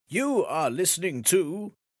You are listening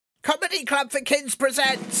to Comedy Club for Kids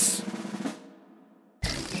presents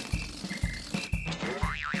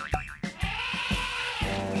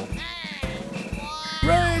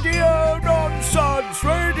Radio Nonsense,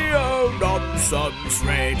 Radio Nonsense,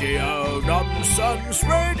 Radio Nonsense,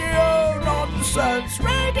 Radio Nonsense,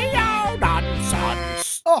 Radio Nonsense.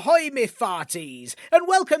 Ahoy, me farties, and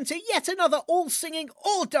welcome to yet another all-singing,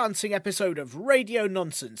 all-dancing episode of Radio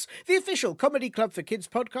Nonsense, the official Comedy Club for Kids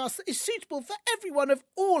podcast that is suitable for everyone of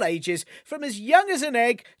all ages, from as young as an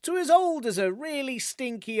egg to as old as a really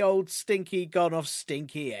stinky old stinky gone-off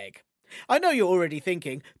stinky egg. I know you're already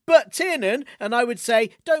thinking, but Tiernan, and I would say,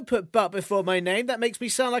 don't put but before my name, that makes me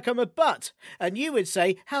sound like I'm a butt. And you would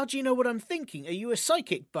say, how do you know what I'm thinking? Are you a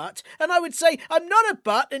psychic butt? And I would say, I'm not a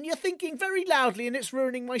butt, and you're thinking very loudly and it's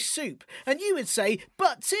ruining my soup. And you would say,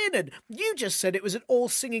 but Tiernan, you just said it was an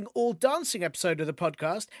all-singing, all-dancing episode of the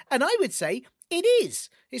podcast, and I would say, it is.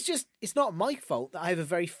 It's not my fault that I have a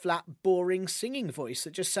very flat, boring singing voice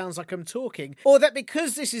that just sounds like I'm talking, or that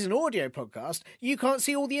because this is an audio podcast, you can't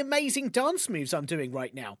see all the amazing dance moves I'm doing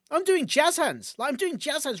right now. I'm doing jazz hands. I'm doing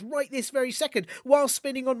jazz hands right this very second while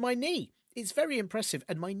spinning on my knee. It's very impressive,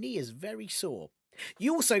 and my knee is very sore.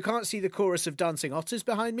 You also can't see the chorus of dancing otters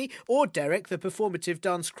behind me, or Derek, the performative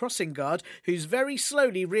dance crossing guard, who's very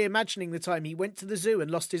slowly reimagining the time he went to the zoo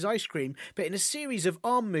and lost his ice cream, but in a series of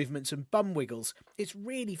arm movements and bum wiggles. It's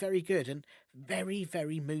really very good and very,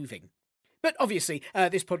 very moving. But obviously,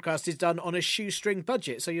 this podcast is done on a shoestring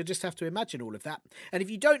budget, so you'll just have to imagine all of that. And if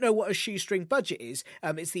you don't know what a shoestring budget is,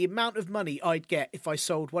 it's the amount of money I'd get if I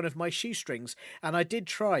sold one of my shoestrings. And I did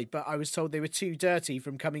try, but I was told they were too dirty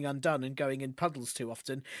from coming undone and going in puddles too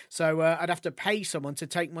often. So I'd have to pay someone to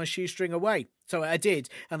take my shoestring away. So I did,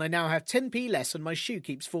 and I now have 10p less and my shoe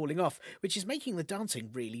keeps falling off, which is making the dancing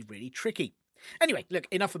really, really tricky. Anyway, look,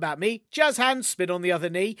 enough about me. Jazz hands, spin on the other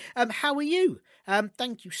knee. How are you?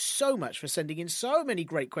 Thank you so much for sending in so many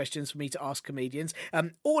great questions for me to ask comedians,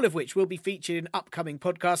 all of which will be featured in upcoming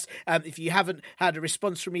podcasts. If you haven't had a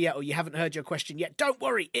response from me yet, or you haven't heard your question yet, don't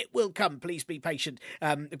worry, it will come. Please be patient.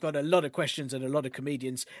 I've got a lot of questions and a lot of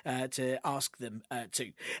comedians to ask them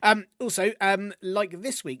to. Also, like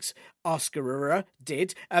this week's Asker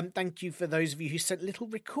did, thank you for those of you who sent little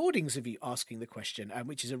recordings of you asking the question,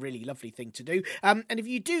 which is a really lovely thing to do. And if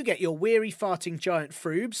you do get your weary farting giant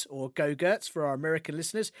froobs, or go-gurts for our American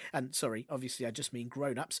listeners, and sorry, obviously I just mean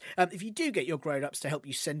grown-ups, if you do get your grown-ups to help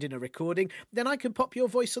you send in a recording, then I can pop your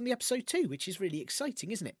voice on the episode too, which is really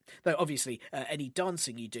exciting, isn't it? Though obviously any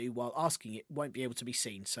dancing you do while asking it won't be able to be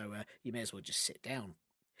seen, so you may as well just sit down.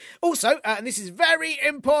 Also, and this is very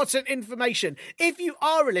important information, if you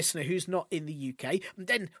are a listener who's not in the UK,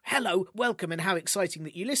 then hello, welcome, and how exciting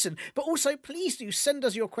that you listen. But also, please do send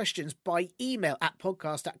us your questions by email at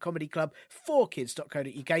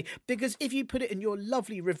podcast@comedyclub4kids.co.uk, because if you put it in your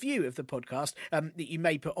lovely review of the podcast that you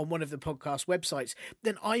may put on one of the podcast websites,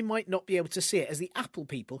 then I might not be able to see it, as the Apple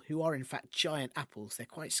people, who are in fact giant apples, they're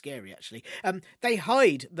quite scary actually, they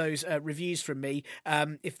hide those reviews from me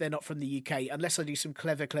if they're not from the UK, unless I do some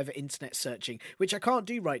clever internet searching, which I can't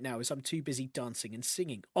do right now as I'm too busy dancing and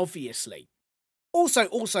singing, obviously. Also,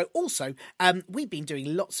 we've been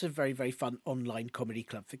doing lots of very, very fun online comedy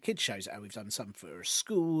club for kids shows. We've done some for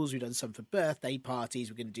schools, we've done some for birthday parties,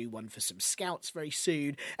 we're going to do one for some scouts very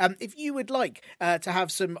soon. If you would like to have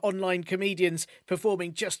some online comedians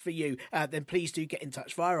performing just for you, then please do get in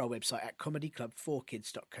touch via our website at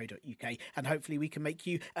comedyclub4kids.co.uk, and hopefully we can make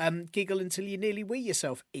you giggle until you nearly wee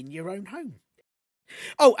yourself in your own home.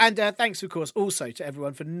 Oh, and thanks, of course, also to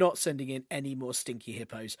everyone for not sending in any more stinky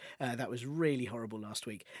hippos. That was really horrible last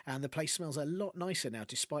week, and the place smells a lot nicer now,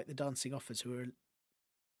 despite the dancing otters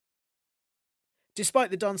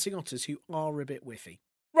who are a bit whiffy.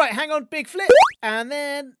 Right, hang on, big flip, and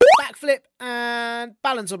then back flip, and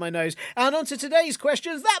balance on my nose, and on to today's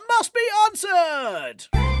questions that must be answered.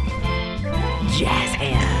 Jazz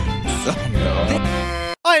hands. Oh,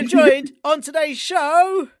 no. I am joined on today's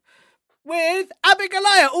show with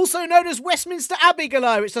Abigoliah, also known as Westminster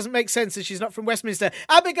Abigoliah, which doesn't make sense as she's not from Westminster.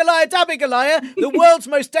 Abigoliah Dabigoliah, the world's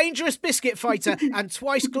most dangerous biscuit fighter and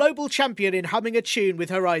twice global champion in humming a tune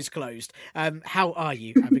with her eyes closed. How are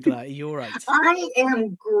you, Abigoliah? Are you all right? I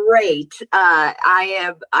am great. I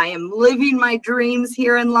am living my dreams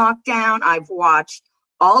here in lockdown. I've watched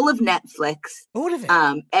all of Netflix. All of it?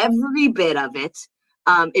 Every bit of it.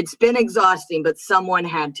 It's been exhausting, but someone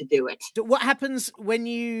had to do it. What happens when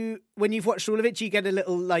you've watched all of it? Do you get a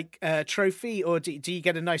little trophy, or do you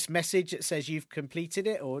get a nice message that says you've completed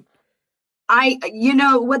it? Or you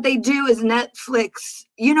know, what they do is Netflix,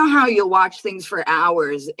 you know how you'll watch things for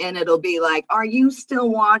hours and it'll be like, are you still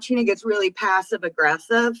watching? It gets really passive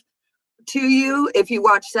aggressive to you. If you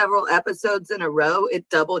watch several episodes in a row, it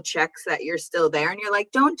double checks that you're still there. And you're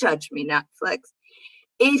like, don't judge me, Netflix.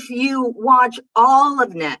 If you watch all of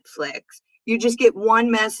Netflix, you just get one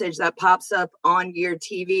message that pops up on your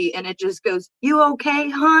TV and it just goes, you okay,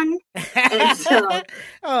 hun? And so,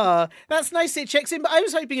 oh, that's nice it checks in, but I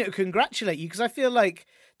was hoping it would congratulate you because I feel like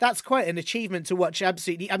that's quite an achievement to watch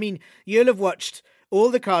absolutely. I mean, you'll have watched all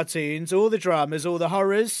the cartoons, all the dramas, all the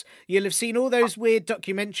horrors. You'll have seen all those weird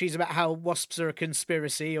documentaries about how wasps are a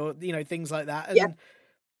conspiracy or, you know, things like that. And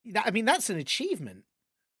that, I mean, that's an achievement.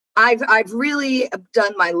 I've really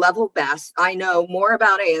done my level best. I know more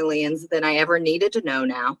about aliens than I ever needed to know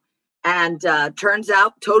now. And turns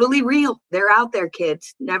out totally real. They're out there,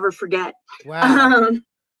 kids. Never forget. Wow.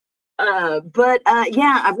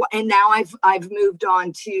 Yeah, and now I've moved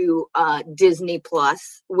on to Disney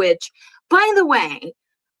Plus, which, by the way,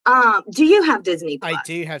 do you have Disney Plus? I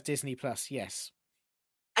do have Disney Plus, yes.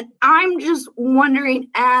 I'm just wondering,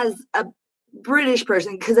 as a British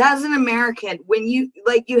person, because as an American, when you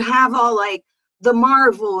have all like the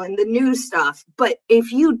Marvel and the new stuff, but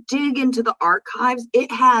if you dig into the archives,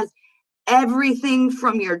 it has everything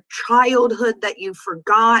from your childhood that you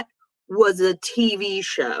forgot was a TV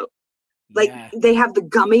show. Like they have the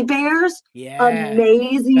Gummy Bears,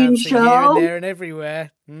 amazing show, here and there and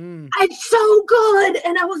everywhere. It's so good,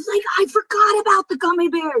 and I was like, I forgot about the Gummy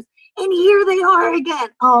Bears. And here they are again.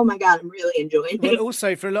 Oh my God, I'm really enjoying it. Well,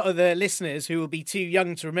 also, for a lot of the listeners who will be too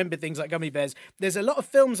young to remember things like Gummy Bears, there's a lot of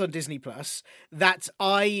films on Disney Plus that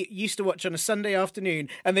I used to watch on a Sunday afternoon,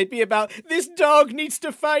 and they'd be about, this dog needs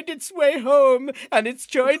to find its way home, and it's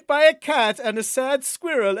joined by a cat and a sad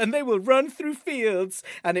squirrel, and they will run through fields.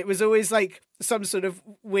 And it was always like some sort of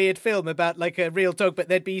weird film about like a real dog, but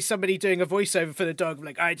there'd be somebody doing a voiceover for the dog,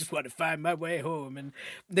 like, I just want to find my way home. And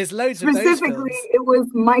there's loads of those films. Specifically, it was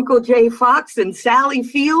Michael J. Fox and Sally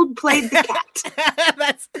Field played the cat.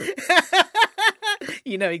 That's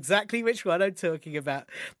you know exactly which one I'm talking about.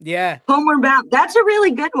 Yeah. Homeward Bound. That's a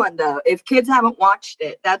really good one, though. If kids haven't watched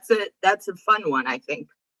it, that's a fun one, I think.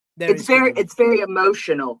 It's very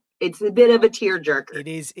emotional. It's a bit of a tearjerker. It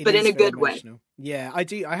is, but in a good emotional way. Yeah, I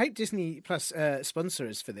do. I hope Disney Plus sponsor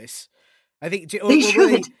us for this. I think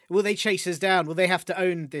will they chase us down? Will they have to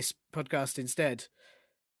own this podcast instead?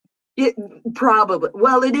 It probably.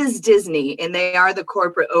 Well, it is Disney, and they are the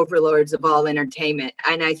corporate overlords of all entertainment.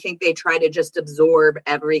 And I think they try to just absorb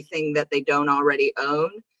everything that they don't already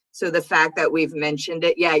own. So the fact that we've mentioned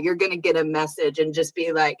it, you're going to get a message and just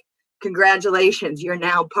be like, congratulations, you're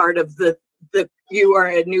now part of you are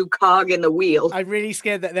a new cog in the wheel. I'm really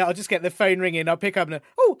scared that I'll just get the phone ringing. I'll pick up and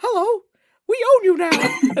oh, hello, we own you now.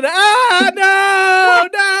 And,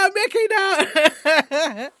 no, Mickey,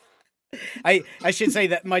 no. I should say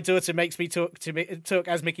that my daughter makes me talk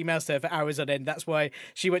as Mickey Mouse to her for hours on end. That's why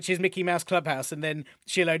she watches Mickey Mouse Clubhouse, and then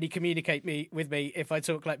she'll only communicate with me if I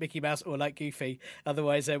talk like Mickey Mouse or like Goofy.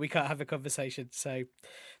 Otherwise, we can't have a conversation. So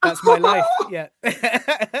that's my life. Yeah.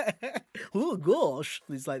 Oh gosh,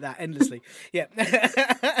 it's like that endlessly. Yeah.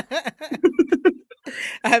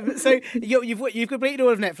 So you've completed all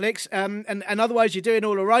of Netflix, and otherwise you're doing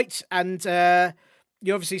all right, and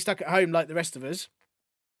you're obviously stuck at home like the rest of us.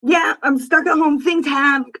 Yeah, I'm stuck at home. Things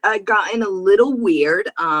have gotten a little weird.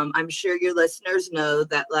 I'm sure your listeners know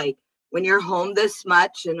that, like, when you're home this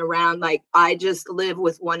much and around, like, I just live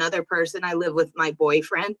with one other person. I live with my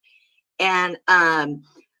boyfriend. And,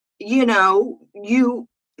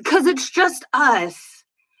 because it's just us.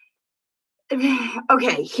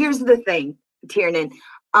 Okay, here's the thing, Tiernan.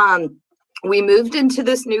 We moved into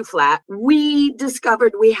this new flat. We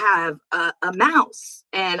discovered we have a mouse,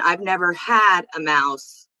 and I've never had a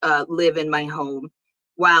mouse live in my home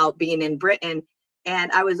while being in Britain.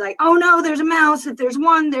 And I was like, oh no, there's a mouse. If there's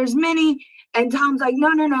one, there's many. And Tom's like,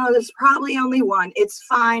 no, there's probably only one. It's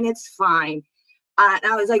fine. And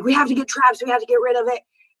I was like, we have to get traps. We have to get rid of it.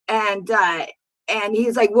 And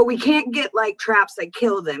he's like, well, we can't get like traps that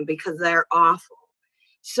kill them because they're awful.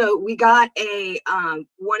 So we got a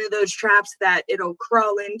one of those traps that it'll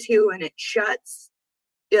crawl into and it shuts,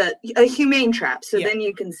 a humane trap. So then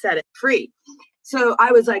you can set it free. So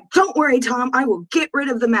I was like, don't worry, Tom, I will get rid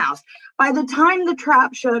of the mouse. By the time the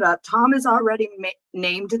trap showed up, Tom has already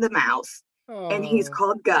named the mouse. And he's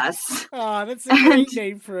called Gus. Oh, that's a great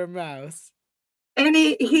name for a mouse. And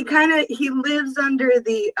he lives under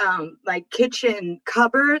the like kitchen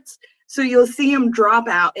cupboards. So you'll see him drop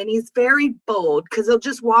out, and he's very bold because he'll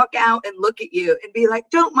just walk out and look at you and be like,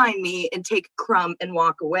 don't mind me, and take a crumb and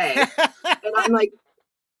walk away. And I'm like,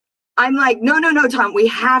 I'm like, no, no, no, Tom, we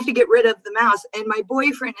have to get rid of the mouse. And my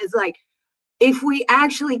boyfriend is like, if we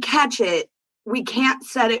actually catch it, we can't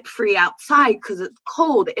set it free outside because it's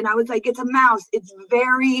cold. And I was like, it's a mouse. It's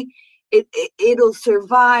it'll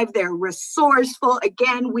survive. They're resourceful.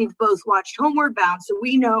 Again, we've both watched Homeward Bound, so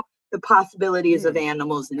we know the possibilities of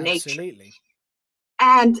animals in nature.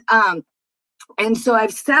 And so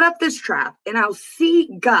I've set up this trap, and I'll see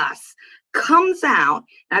Gus comes out,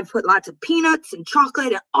 and I've put lots of peanuts and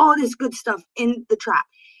chocolate and all this good stuff in the trap.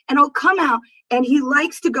 And he'll come out, and he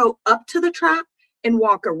likes to go up to the trap and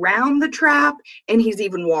walk around the trap, and he's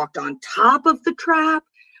even walked on top of the trap,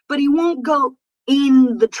 but he won't go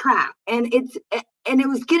in the trap. And it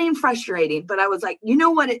was getting frustrating, but I was like, you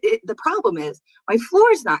know what the problem is? My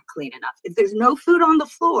floor is not clean enough. If there's no food on the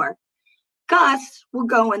floor, Gus will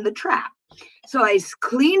go in the trap. So I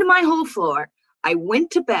cleaned my whole floor. I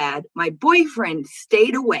went to bed. My boyfriend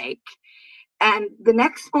stayed awake. And the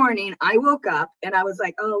next morning I woke up and I was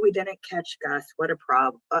like, oh, we didn't catch Gus. What a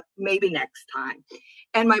problem. Maybe next time.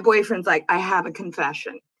 And my boyfriend's like, I have a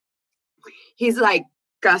confession. He's like,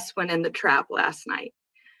 Gus went in the trap last night.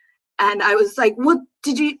 And I was like, what,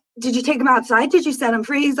 did you take him outside? Did you set him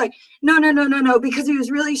free? He's like, no, because he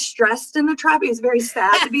was really stressed in the trap. He was very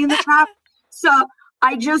sad to be in the trap. So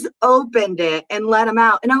I just opened it and let him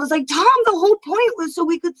out. And I was like, Tom, the whole point was so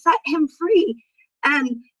we could set him free.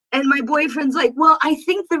 And my boyfriend's like, well, I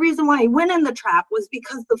think the reason why he went in the trap was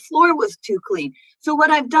because the floor was too clean. So what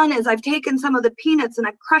I've done is I've taken some of the peanuts and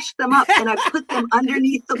I've crushed them up and I've put them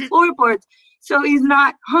underneath the floorboards so he's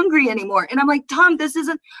not hungry anymore. And I'm like, Tom,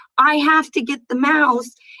 I have to get the mouse.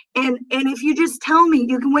 And if you just tell me,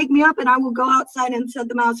 you can wake me up and I will go outside and set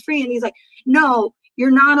the mouse free. And he's like, no,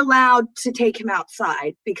 you're not allowed to take him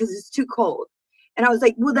outside because it's too cold. And I was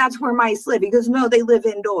like, well, that's where mice live. He goes, no, they live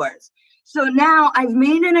indoors. So now I've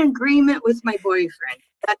made an agreement with my boyfriend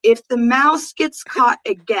that if the mouse gets caught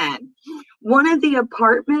again, one of the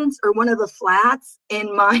apartments or one of the flats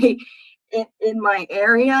in my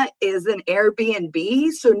area is an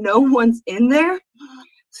Airbnb, so no one's in there.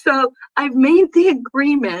 So I've made the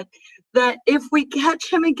agreement that if we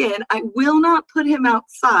catch him again, I will not put him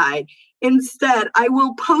outside. Instead, I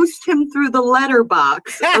will post him through the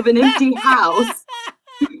letterbox of an empty house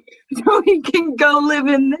so he can go live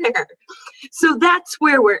in there. So that's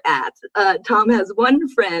where we're at. Tom has one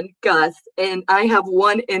friend, Gus, and I have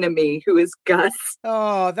one enemy who is Gus.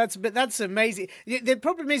 Oh, that's amazing. The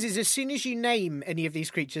problem is as soon as you name any of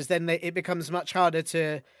these creatures, then it becomes much harder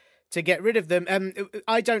to get rid of them.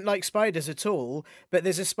 I don't like spiders at all, but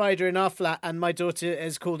there's a spider in our flat and my daughter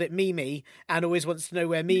has called it Mimi and always wants to know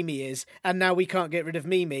where Mimi is. And now we can't get rid of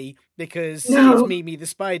Mimi because it's Mimi the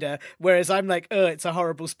spider. Whereas I'm like, oh, it's a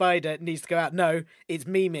horrible spider. It needs to go out. No, it's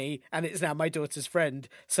Mimi and it's now my daughter's friend.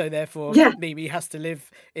 So therefore, Mimi has to live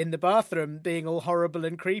in the bathroom being all horrible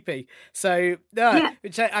and creepy. So,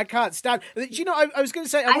 which I can't stand. Do you know, I was going to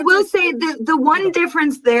say... I will say the one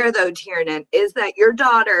difference there, though, Tiernan, is that your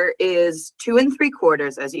daughter is 2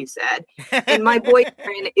 3/4, as you said, and my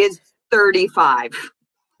boyfriend is 35.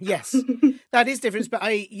 Yes, that is different, but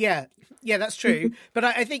that's true. But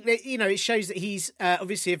I think that, you know, it shows that he's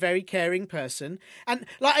obviously a very caring person. And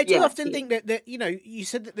like, I do often think that, you know, you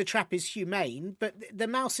said that the trap is humane, but the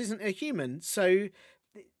mouse isn't a human. So,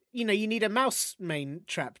 you know, you need a mouse main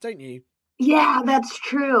trap, don't you? Yeah, that's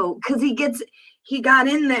true. Because he got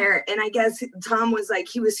in there and I guess Tom was like,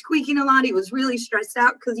 he was squeaking a lot. He was really stressed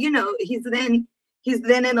out because, you know, he's then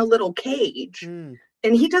in a little cage. And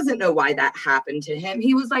he doesn't know why that happened to him.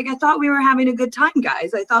 He was like, I thought we were having a good time,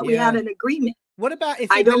 guys. I thought we had an agreement. What about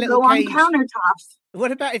if I don't go on countertops?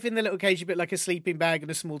 What about if in the little cage you put like a sleeping bag and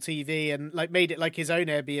a small TV and like made it like his own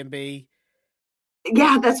Airbnb?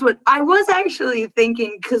 Yeah, that's what I was actually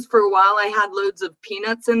thinking, because for a while I had loads of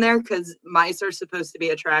peanuts in there because mice are supposed to be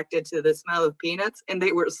attracted to the smell of peanuts and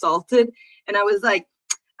they were salted. And I was like,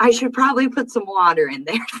 I should probably put some water in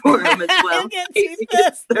there for him as well. He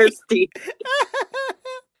gets thirsty.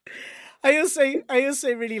 I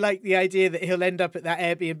also really like the idea that he'll end up at that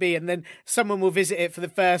Airbnb and then someone will visit it for the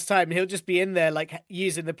first time and he'll just be in there like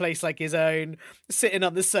using the place like his own, sitting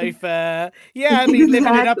on the sofa. Yeah, I mean,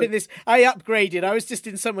 living it up in this. I upgraded. I was just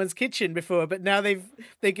in someone's kitchen before, but now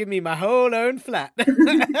they give me my whole own flat.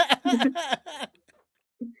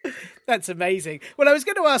 That's amazing. Well, I was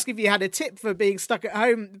going to ask if you had a tip for being stuck at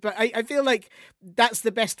home, but I feel like that's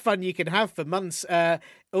the best fun you can have for months.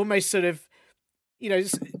 Almost sort of, you know,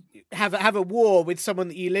 have a war with someone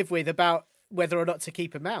that you live with about whether or not to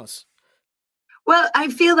keep a mouse. Well, I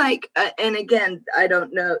feel like, and again, I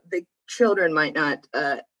don't know, the children might not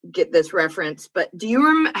get this reference, but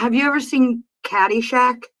have you ever seen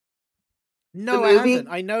Caddyshack? No, The I movie? haven't.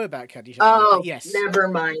 I know about Caddyshack. Oh, But yes. never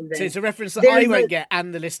mind then. So it's a reference that There's I won't get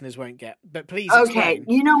and the listeners won't get. But please Okay, explain.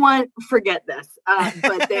 you know what? Forget this.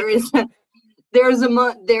 But there is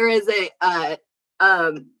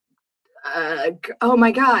um oh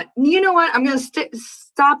my God. You know what? I'm gonna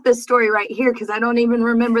stop this story right here because I don't even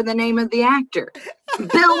remember the name of the actor.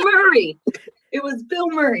 Bill Murray. It was Bill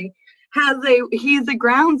Murray. He's a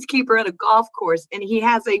groundskeeper at a golf course, and he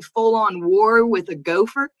has a full-on war with a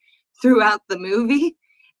gopher throughout the movie.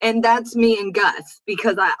 And that's me and Gus,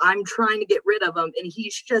 because I'm trying to get rid of him, and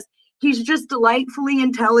he's just delightfully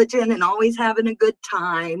intelligent and always having a good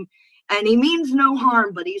time, and he means no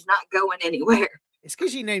harm, but he's not going anywhere. It's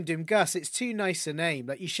because you named him Gus. It's too nice a name.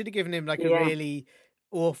 Like, you should have given him like a really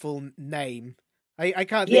awful name. I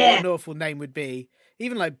can't think what an awful name would be.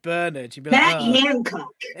 Even like Bernard, you'd be like, Matt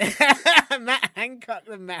Hancock. Matt Hancock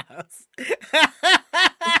the Mouse.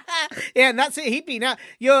 Yeah, and that's it. He'd been out.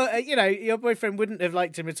 Your boyfriend wouldn't have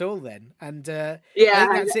liked him at all then. And I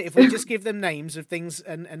think that's it. If we just give them names of things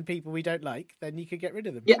and people we don't like, then you could get rid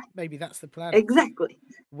of them. Yeah, maybe that's the plan. Exactly.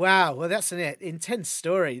 Wow. Well, that's an intense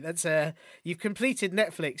story. That's you've completed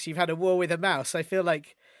Netflix. You've had a war with a mouse. I feel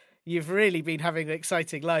like you've really been having an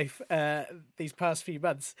exciting life these past few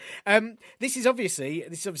months. This is obviously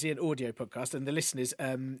an audio podcast, and the listeners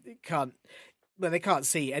can't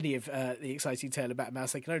see any of the exciting tale about a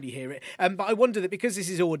mouse. They can only hear it. But I wonder that because this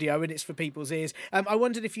is audio and it's for people's ears, I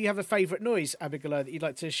wondered if you have a favourite noise, Abigoliah, that you'd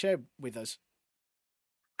like to share with us.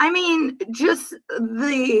 I mean, just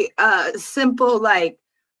the simple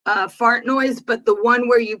fart noise, but the one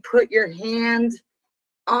where you put your hand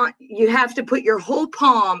on, you have to put your whole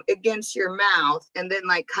palm against your mouth and then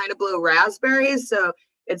kind of blow raspberries, so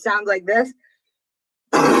it sounds like this.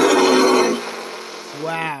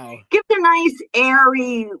 Wow. Gives a nice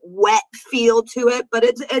airy wet feel to it, but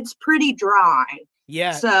it's pretty dry.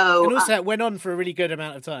 Yeah. So and also it went on for a really good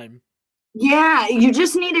amount of time. Yeah, you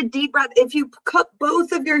just need a deep breath. If you cup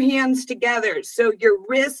both of your hands together so your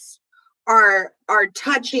wrists are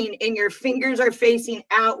touching and your fingers are facing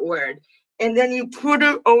outward, and then you put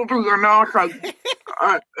it over your mouth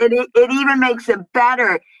it even makes a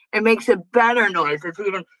better noise. It's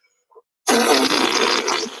even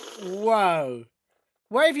Whoa.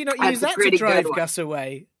 Why have you not used that to drive Gus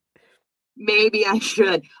away? Maybe I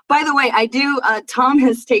should. By the way, I do. Tom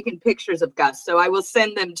has taken pictures of Gus, so I will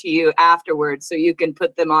send them to you afterwards so you can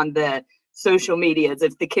put them on the social medias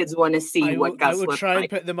if the kids want to see what Gus looks like. I will try and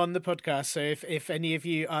put them on the podcast. So if any of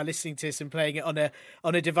you are listening to this and playing it on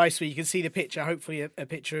a device where you can see the picture, hopefully a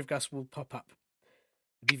picture of Gus will pop up.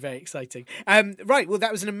 It'd be very exciting. Right, well,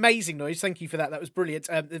 that was an amazing noise. Thank you for that. That was brilliant.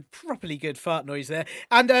 A properly good fart noise there.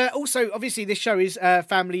 And also, obviously, this show is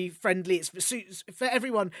family friendly. It's for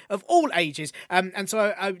everyone of all ages. And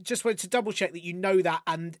so I just wanted to double check that you know that,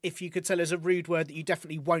 and if you could tell us a rude word that you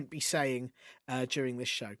definitely won't be saying during this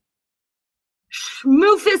show.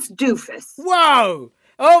 Schmoofus doofus. Whoa!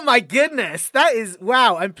 Oh my goodness! That is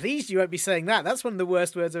wow. I'm pleased you won't be saying that. That's one of the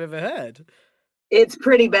worst words I've ever heard. It's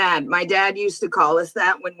pretty bad. My dad used to call us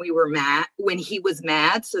that when we were mad, when he was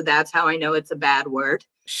mad. So that's how I know it's a bad word.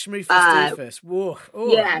 Schmoofus doofus. Whoa.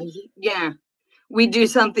 Oh. Yeah. We do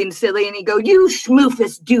something silly and he'd go, "You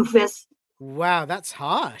schmoofus doofus." Wow, that's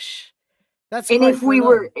harsh. That's and if we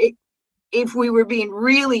were being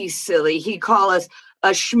really silly, he'd call us a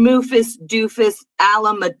schmoofus doofus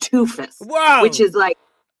alamatufus. Whoa. Which is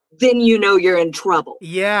then you know you're in trouble.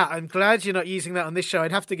 Yeah, I'm glad you're not using that on this show.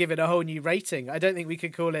 I'd have to give it a whole new rating. I don't think we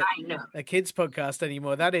could call it a kids podcast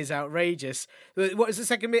anymore. That is outrageous. What was the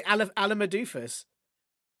second bit? Alamadufus?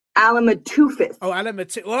 Alamatufus. Oh,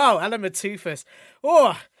 Alamatufus.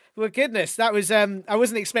 Oh, well, goodness. That was, I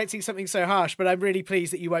wasn't expecting something so harsh, but I'm really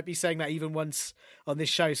pleased that you won't be saying that even once on this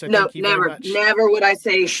show. So thank you very much. Never would I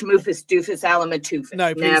say schmoofus doofus alamatufus.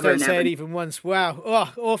 No, please don't say it even once. Wow.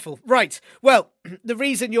 Oh, awful. Right. Well, the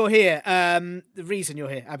reason you're here,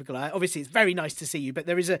 Abigoliah, obviously it's very nice to see you, but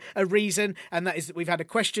there is a reason, and that is that we've had a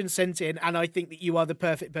question sent in, and I think that you are the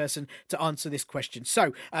perfect person to answer this question.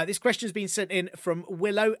 So this question has been sent in from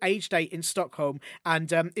Willow, aged 8 in Stockholm,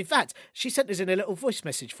 and in fact, she sent us in a little voice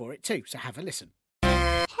message for it too, so have a listen.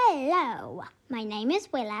 Hello, my name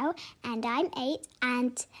is Willow, and I'm 8,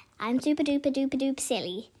 and I'm super duper duper duper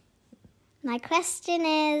silly. My question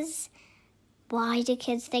is, why do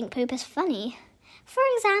kids think poop is funny? For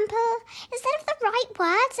example, instead of the right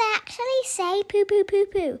words, I actually say poo poo poo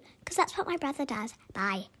poo, because that's what my brother does.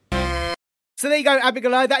 Bye. So there you go,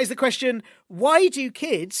 Abigoliah. That is the question. Why do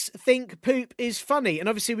kids think poop is funny? And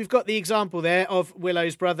obviously we've got the example there of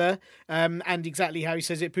Willow's brother and exactly how he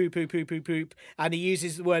says it, poo, poo, poo, poo, poop. And he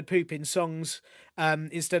uses the word poop in songs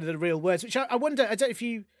instead of the real words, which I wonder, I don't know if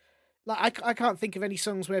you Like I can't think of any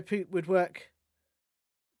songs where poop would work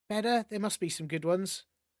better. There must be some good ones.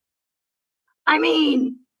 I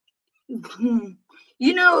mean, the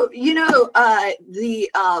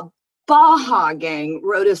Baja Gang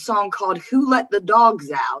wrote a song called "Who Let the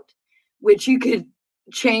Dogs Out," which you could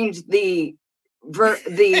change the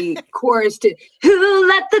chorus to "Who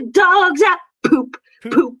let the dogs out? Poop,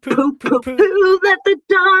 poop, poop, poop. Who let the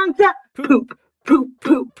dogs out? Poop, poop,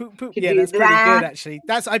 poop, poop." Yeah, that's pretty good, actually.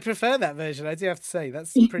 I prefer that version. I do have to say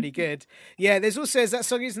that's pretty good. Yeah, there's also that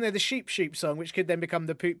song, isn't there? The Sheep Sheep song, which could then become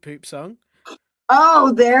the Poop Poop song.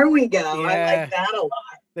 Oh, there we go. Yeah. I like that a lot.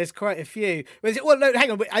 There's quite a few. Well, no,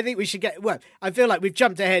 hang on. I think we should get... Well, I feel like we've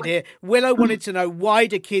jumped ahead here. Willow wanted to know, why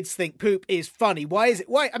do kids think poop is funny? Why is it...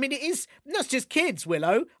 Why? I mean, it is not just kids,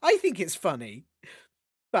 Willow. I think it's funny.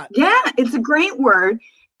 But yeah, it's a great word.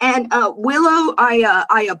 And Willow,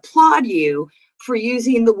 I applaud you for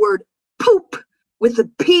using the word poop with a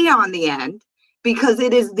P on the end, because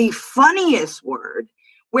it is the funniest word.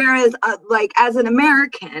 Whereas, like, as an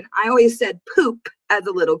American, I always said poop as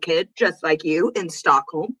a little kid, just like you in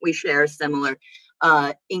Stockholm. We share a similar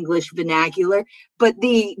English vernacular. But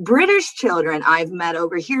the British children I've met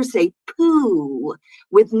over here say poo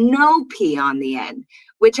with no P on the end,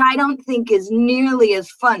 which I don't think is nearly as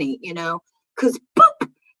funny, because poop,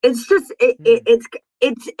 it's just, it's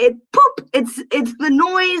poop. It's the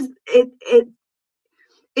noise,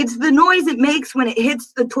 it's the noise it makes when it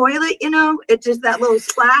hits the toilet, It's just that little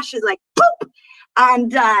splash is like poop.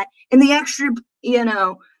 And in the extra,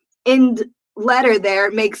 end letter there,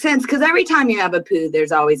 it makes sense, because every time you have a poo,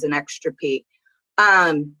 there's always an extra P.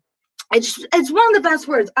 It's one of the best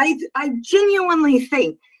words. I genuinely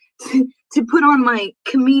think to put on my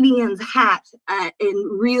comedian's hat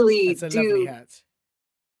and really do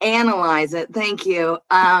analyze it. Thank you.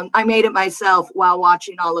 I made it myself while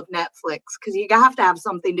watching all of Netflix, because you have to have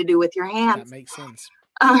something to do with your hands. That makes sense.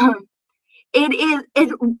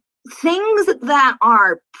 Things that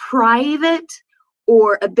are private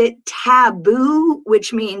or a bit taboo,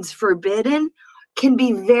 which means forbidden, can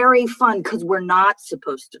be very fun because we're not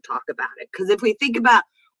supposed to talk about it. Because if we think about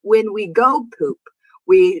when we go poop,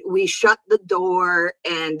 we shut the door,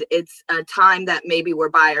 and it's a time that maybe we're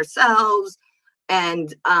by ourselves.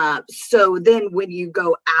 And so then when you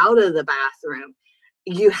go out of the bathroom,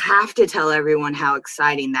 you have to tell everyone how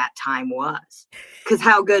exciting that time was. Because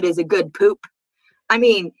how good is a good poop? I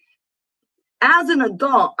mean, as an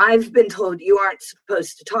adult, I've been told you aren't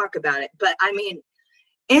supposed to talk about it. But I mean,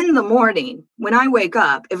 in the morning, when I wake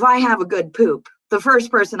up, if I have a good poop, the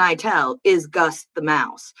first person I tell is Gus the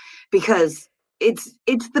Mouse, because it's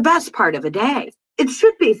the best part of a day. It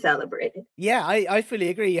should be celebrated. Yeah, I fully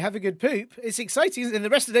agree. You have a good poop, it's exciting. And the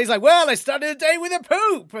rest of the day is like, well, I started the day with a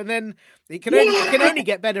poop. And then it can only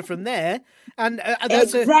get better from there. And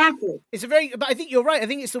that's exactly. But I think you're right. I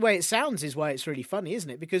think it's the way it sounds is why it's really funny, isn't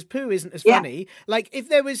it? Because poo isn't as funny. Like if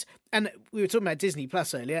there was, and we were talking about Disney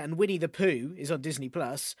Plus earlier, and Winnie the Pooh is on Disney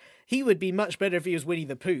Plus. He would be much better if he was Winnie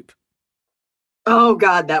the Poop. Oh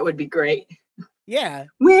God, that would be great. Yeah.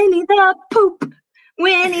 Winnie the Poop.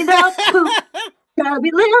 Winnie the Pooh.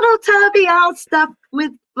 Tubby, little tubby, all stuffed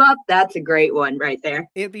with fluff. That's a great one right there.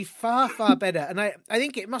 It'd be far, far better. And I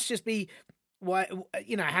think it must just be why,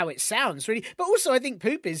 how it sounds, really. But also, I think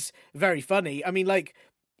poop is very funny. I mean, like,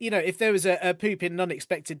 if there was a poop in an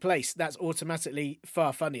unexpected place, that's automatically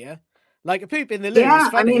far funnier. Like a poop in the loo is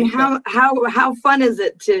funny. I mean, how fun is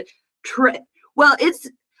it to Well,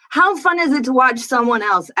 how fun is it to watch someone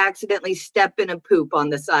else accidentally step in a poop on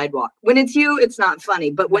the sidewalk? When it's you, it's not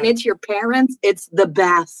funny. But when it's your parents, it's the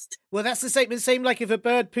best. Well, that's the same like if a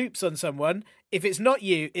bird poops on someone. If it's not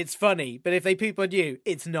you, it's funny. But if they poop on you,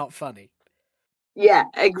 it's not funny. Yeah,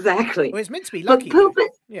 exactly. Well, it's meant to be lucky. But poop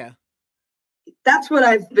is, yeah. That's what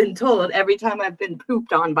I've been told every time I've been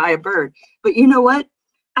pooped on by a bird. But you know what?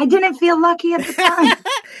 I didn't feel lucky at the time.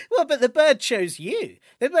 Well, but the bird chose you.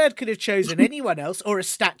 The bird could have chosen anyone else, or a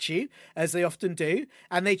statue, as they often do,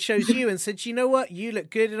 and they chose you and said, you know what? You look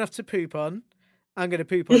good enough to poop on. I'm going to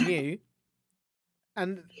poop on you.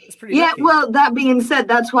 And it's pretty lucky. Well, that being said,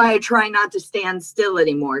 that's why I try not to stand still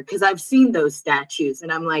anymore, because I've seen those statues,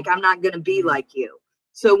 and I'm like, I'm not going to be like you.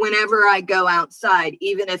 So whenever I go outside,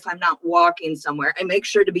 even if I'm not walking somewhere, I make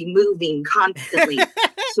sure to be moving constantly.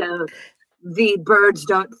 So the birds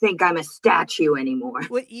don't think I'm a statue anymore.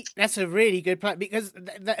 Well, that's a really good plan, because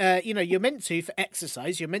you're meant to, for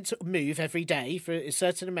exercise, you're meant to move every day for a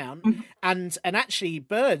certain amount, and actually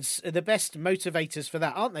birds are the best motivators for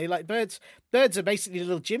that, aren't they? Like birds are basically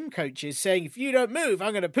little gym coaches saying, if you don't move,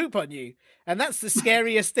 I'm going to poop on you, and that's the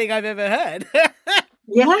scariest thing I've ever heard.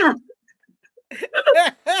 Yeah.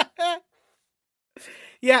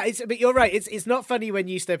 Yeah, but you're right. It's not funny when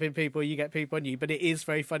you step in poop or you get poop on you, but it is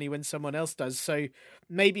very funny when someone else does. So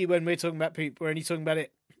maybe when we're talking about poop, we're only talking about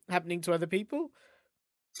it happening to other people.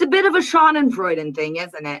 It's a bit of a Schadenfreude thing,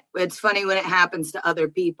 isn't it? It's funny when it happens to other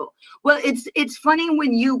people. Well, it's funny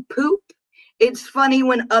when you poop. It's funny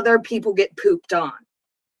when other people get pooped on.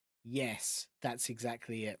 Yes, that's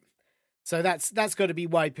exactly it. So that's got to be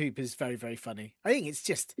why poop is very, very funny. I think it's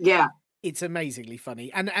just it's amazingly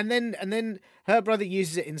funny. And then her brother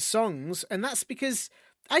uses it in songs, and that's because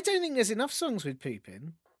I don't think there's enough songs with poop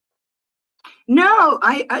in. No,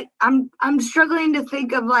 I'm struggling to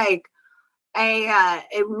think of like a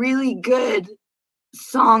really good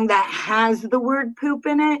song that has the word poop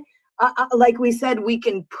in it. Like we said, we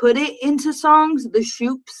can put it into songs. The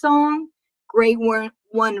Shoop song, great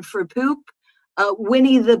one for poop.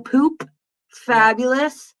 Winnie the Poop,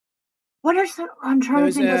 fabulous. What are some? I'm trying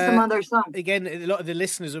to think of some other songs. Again, a lot of the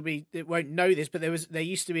listeners won't know this, but there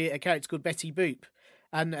used to be a character called Betty Boop,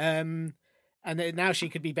 and now she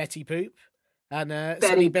could be Betty Poop, and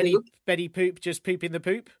Betty Poop just pooping the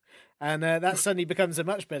poop, and that suddenly becomes a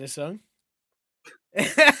much better song.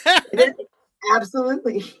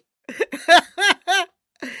 Absolutely.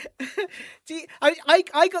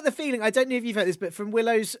 I got the feeling, I don't know if you've heard this, but from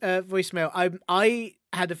Willow's voicemail, I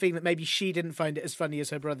had a feeling that maybe she didn't find it as funny as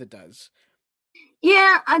her brother does.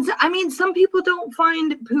 Yeah, I mean, some people don't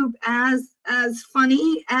find poop as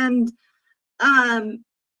funny, and I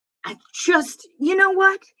just, you know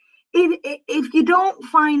what? If you don't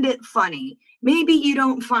find it funny, maybe you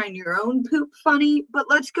don't find your own poop funny, but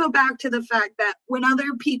let's go back to the fact that when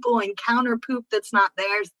other people encounter poop that's not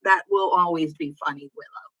theirs, that will always be funny,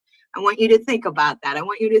 Willow. I want you to think about that. I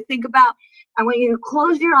want you to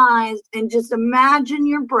close your eyes and just imagine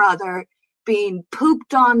your brother being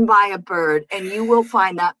pooped on by a bird, and you will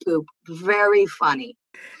find that poop very funny.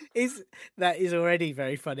 That is already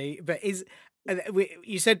very funny, but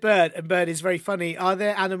you said bird, and bird is very funny. Are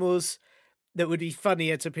there animals that would be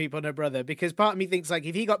funnier to poop on a brother? Because part of me thinks, like,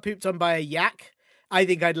 if he got pooped on by a yak, I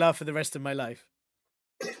think I'd laugh for the rest of my life.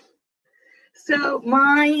 So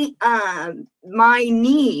my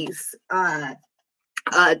niece,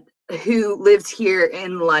 who lives here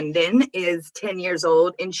in London, is 10 years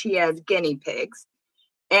old, and she has guinea pigs.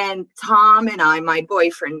 And Tom and my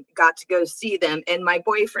boyfriend, got to go see them. And my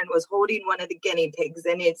boyfriend was holding one of the guinea pigs,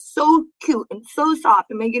 and it's so cute and so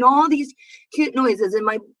soft and making all these cute noises. And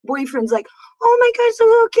my boyfriend's like, oh my gosh, the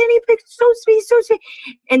little guinea pig, so sweet, so sweet.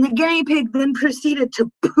 And the guinea pig then proceeded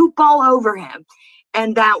to poop all over him.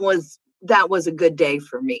 And that was a good day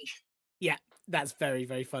for me. Yeah, that's very,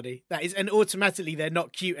 very funny. That is, and automatically they're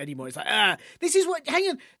not cute anymore. It's like, this is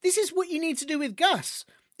what you need to do with Gus.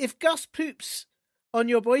 If Gus poops on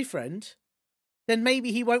your boyfriend, then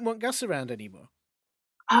maybe he won't want Gus around anymore.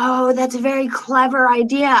 Oh, that's a very clever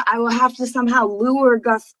idea. I will have to somehow lure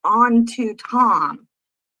Gus onto Tom.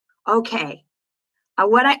 Okay.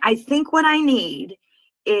 I think what I need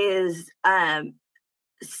is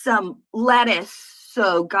some lettuce,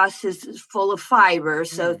 so Gus is full of fiber,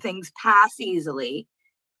 so things pass easily.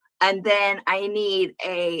 And then I need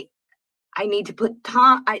to put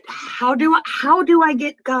Tom. How do I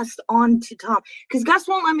get Gus onto Tom? Because Gus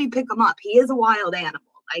won't let me pick him up. He is a wild animal.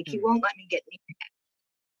 Like, he won't let me get near him.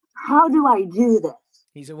 How do I do this?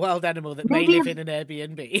 He's a wild animal that may live in an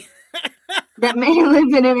Airbnb. That may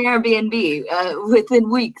live in an Airbnb within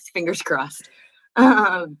weeks. Fingers crossed.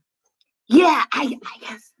 Yeah, I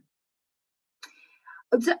guess.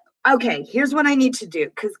 Okay, here's what I need to do.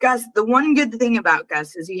 Because Gus, the one good thing about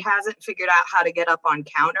Gus is he hasn't figured out how to get up on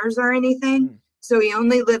counters or anything. So he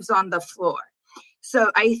only lives on the floor.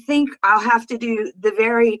 So I think I'll have to do the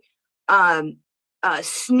very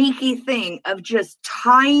sneaky thing of just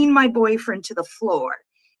tying my boyfriend to the floor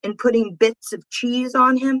and putting bits of cheese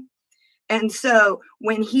on him. And so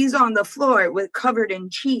when he's on the floor covered in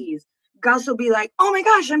cheese, Gus will be like, oh my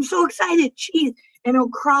gosh, I'm so excited, cheese. And he'll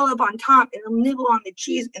crawl up on top and he'll nibble on the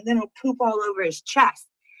cheese, and then he'll poop all over his chest.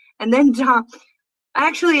 And then Tom,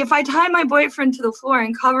 actually, if I tie my boyfriend to the floor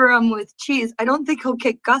and cover him with cheese, I don't think he'll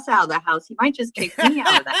kick Gus out of the house. He might just kick me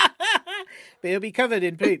out of the house. But he'll be covered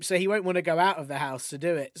in poop, so he won't want to go out of the house to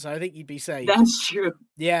do it. So I think you'd be safe. That's true.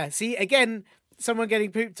 Yeah. See, again, someone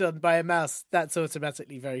getting pooped on by a mouse, that's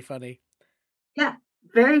automatically very funny. Yeah,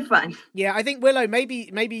 very fun. Yeah, I think, Willow,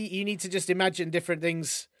 maybe you need to just imagine different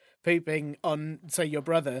things pooping on, say, your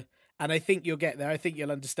brother, and I think you'll get there. I think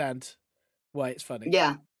you'll understand why it's funny.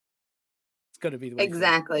 Yeah. It's got to be the way.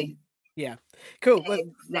 Exactly. Yeah. Cool. Well,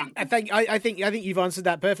 exactly. I think you've answered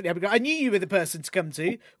that perfectly. I knew you were the person to come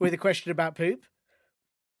to with a question about poop.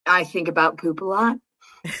 I think about poop a lot.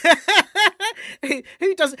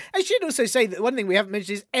 Who does. I should also say that one thing we haven't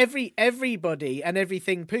mentioned is everybody and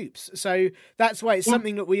everything poops. So that's why it's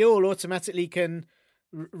something that we all automatically can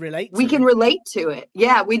relate to. We can relate to it.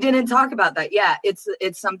 Yeah, we didn't talk about that. Yeah, it's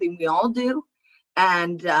something we all do.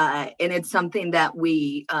 And it's something that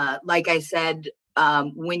we, like I said,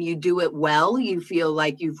 when you do it well, you feel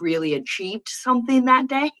like you've really achieved something that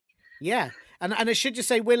day. Yeah. And I should just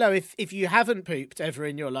say, Willow, if you haven't pooped ever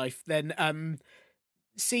in your life, then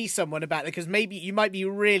see someone about it, because maybe you might be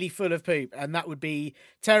really full of poop and that would be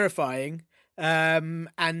terrifying.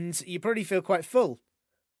 And you probably feel quite full.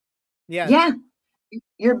 Yeah. Yeah.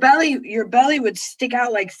 Your belly would stick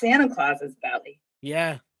out like Santa Claus's belly.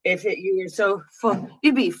 Yeah. If you were so full,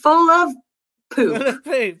 you'd be full of poop. Full of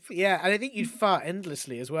poop. Yeah. And I think you'd fart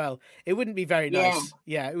endlessly as well. It wouldn't be very nice.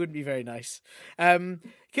 Yeah, it wouldn't be very nice.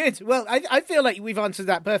 Good. Well, I feel like we've answered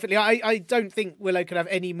that perfectly. I don't think Willow could have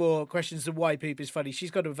any more questions on why poop is funny. She's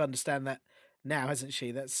got to understand that now, hasn't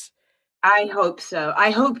she? I hope so. I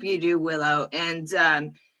hope you do, Willow.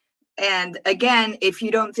 And again, if you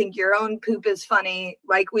don't think your own poop is funny,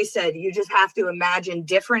 like we said, you just have to imagine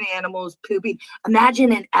different animals pooping.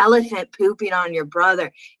 Imagine an elephant pooping on your brother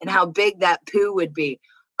and how big that poo would be.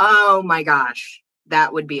 Oh my gosh,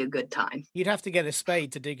 that would be a good time. You'd have to get a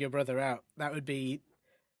spade to dig your brother out. That would be...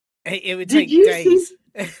 It would take days.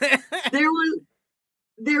 There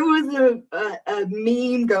was a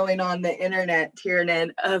meme going on the internet,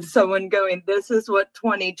 Tiernan, of someone going, "This is what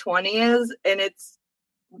 2020 is," and it's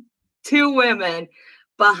 2 women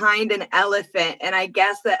behind an elephant, and I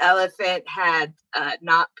guess the elephant had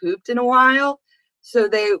not pooped in a while, so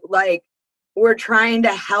they were trying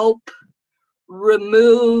to help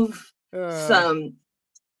remove some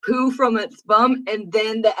poo from its bum, and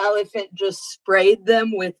then the elephant just sprayed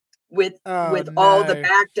them with all the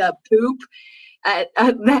backed up poop.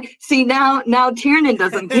 See, now Tiernan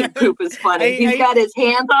doesn't think poop is funny. He's got his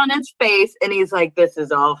hands on his face and he's like, "This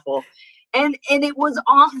is awful." And it was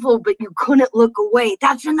awful, but you couldn't look away.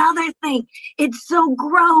 That's another thing. It's so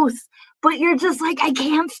gross, but you're just like, I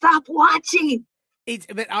can't stop watching. It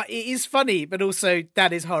is funny, but also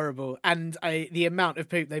that is horrible. And the amount of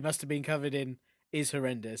poop they must have been covered in is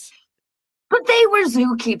horrendous. But they were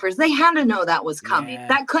zookeepers. They had to know that was coming. Yeah.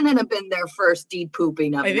 That couldn't have been their first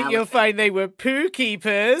de-pooping of I think you'll find they were poo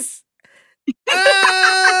keepers.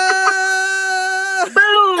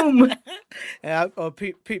 Boom! Or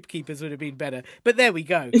poop keepers would have been better. But there we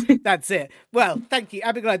go. That's it. Well, thank you,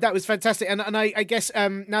 Abigoliah. That was fantastic. And I guess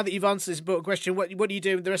now that you've answered this important question, what do you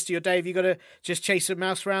do with the rest of your day? Have you got to just chase a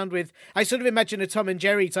mouse around with... I sort of imagine a Tom and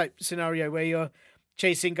Jerry type scenario where you're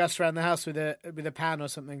chasing Gus around the house with a pan or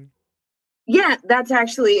something. Yeah, that's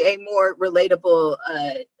actually a more relatable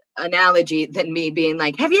analogy than me being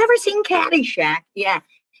like, "Have you ever seen Caddyshack?" Yeah.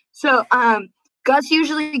 So Gus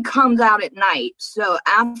usually comes out at night. So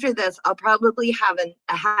after this, I'll probably have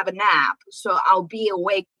a nap. So I'll be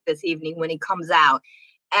awake this evening when he comes out,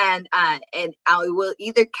 and I will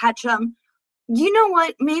either catch him. You know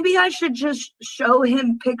what? Maybe I should just show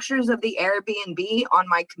him pictures of the Airbnb on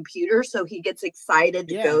my computer so he gets excited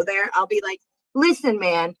to go there. I'll be like, "Listen,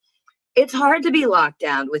 man. It's hard to be locked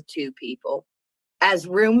down with 2 people as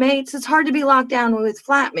roommates. It's hard to be locked down with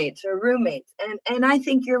flatmates or roommates. And I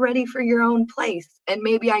think you're ready for your own place. And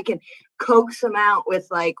maybe I can coax them out with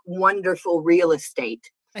wonderful real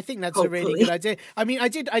estate." I think that's hopefully a really good idea. I mean, I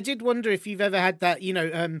did wonder if you've ever had that,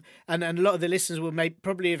 and a lot of the listeners will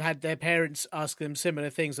probably have had their parents ask them similar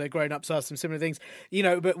things, their grown-ups ask them similar things,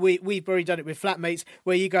 but we've already done it with flatmates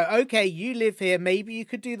where you go, okay, you live here, maybe you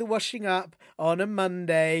could do the washing up on a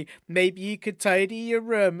Monday, maybe you could tidy your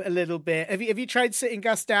room a little bit. Have you tried sitting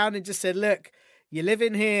Gus down and just said, "Look, you live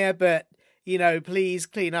in here, but, please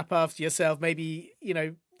clean up after yourself, maybe,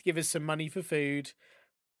 give us some money for food"?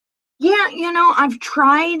 Yeah, I've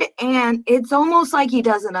tried, and it's almost like he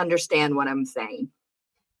doesn't understand what I'm saying.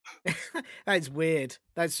 That's weird.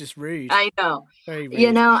 That's just rude. I know. Very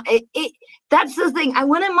rude. That's the thing. I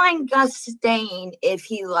wouldn't mind Gus staying if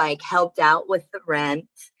he helped out with the rent,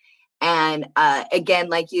 and again,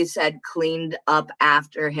 like you said, cleaned up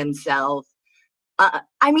after himself.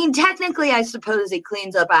 I mean, technically, I suppose he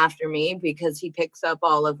cleans up after me because he picks up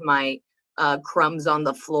all of my crumbs on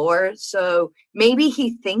the floor. So maybe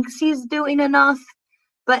he thinks he's doing enough.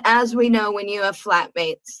 But as we know, when you have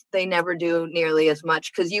flatmates, they never do nearly as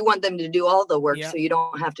much because you want them to do all the work, so you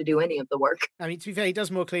don't have to do any of the work. I mean, to be fair, he does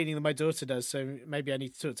more cleaning than my daughter does, so maybe I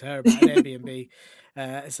need to talk to her about an Airbnb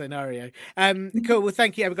scenario. Cool. Well,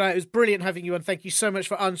 thank you, Abigoliah. It was brilliant having you on. Thank you so much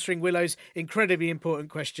for answering Willow's incredibly important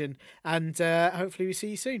question, and hopefully we see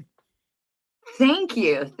you soon. Thank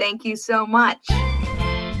you. Thank you so much.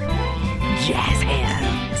 Jazz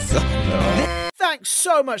hands. Thanks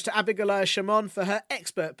so much to Abigoliah Schamaun for her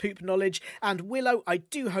expert poop knowledge. And Willow, I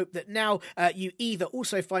do hope that now you either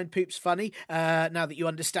also find poops funny, now that you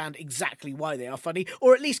understand exactly why they are funny,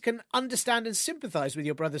 or at least can understand and sympathise with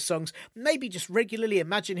your brother's songs. Maybe just regularly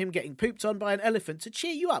imagine him getting pooped on by an elephant to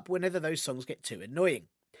cheer you up whenever those songs get too annoying.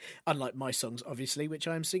 Unlike my songs, obviously, which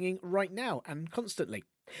I am singing right now and constantly.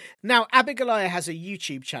 Now, Abigoliah has a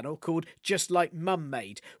YouTube channel called Just Like Mum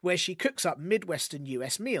Made, where she cooks up Midwestern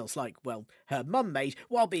US meals like, well, her mum made,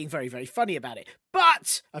 while being very, very funny about it.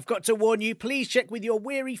 But I've got to warn you, please check with your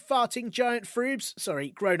weary, farting giant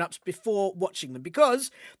grown-ups before watching them,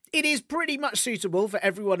 because it is pretty much suitable for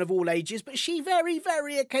everyone of all ages, but she very,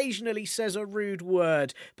 very occasionally says a rude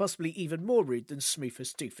word, possibly even more rude than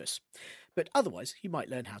Smoofus Doofus. But otherwise, you might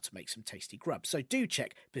learn how to make some tasty grub, so do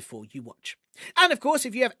check before you watch. And of course,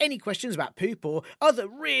 if you have any questions about poop or other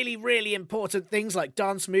really, really important things like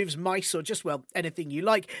dance moves, mice, or just, well, anything you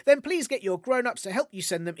like, then please get your grown-ups to help you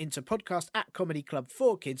send them into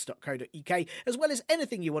podcast@comedyclub4kids.co.uk, as well as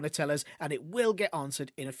anything you want to tell us, and it will get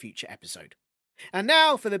answered in a future episode. And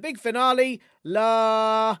now for the big finale,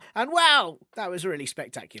 la! And wow, that was really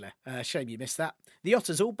spectacular. Shame you missed that. The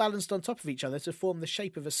otters all balanced on top of each other to form the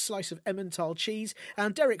shape of a slice of Emmental cheese,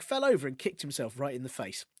 and Derek fell over and kicked himself right in the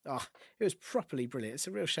face. It was properly brilliant. It's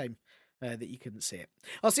a real shame that you couldn't see it.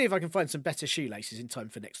 I'll see if I can find some better shoelaces in time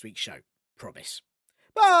for next week's show. Promise.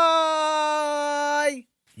 Bye!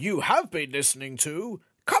 You have been listening to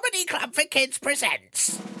Comedy Club for Kids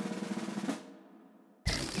Presents.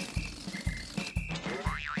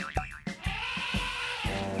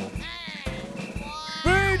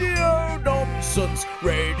 Radio nonsense,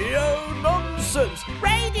 radio nonsense,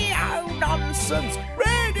 radio nonsense,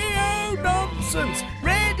 radio nonsense,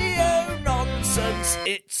 radio nonsense.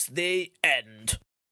 It's the end.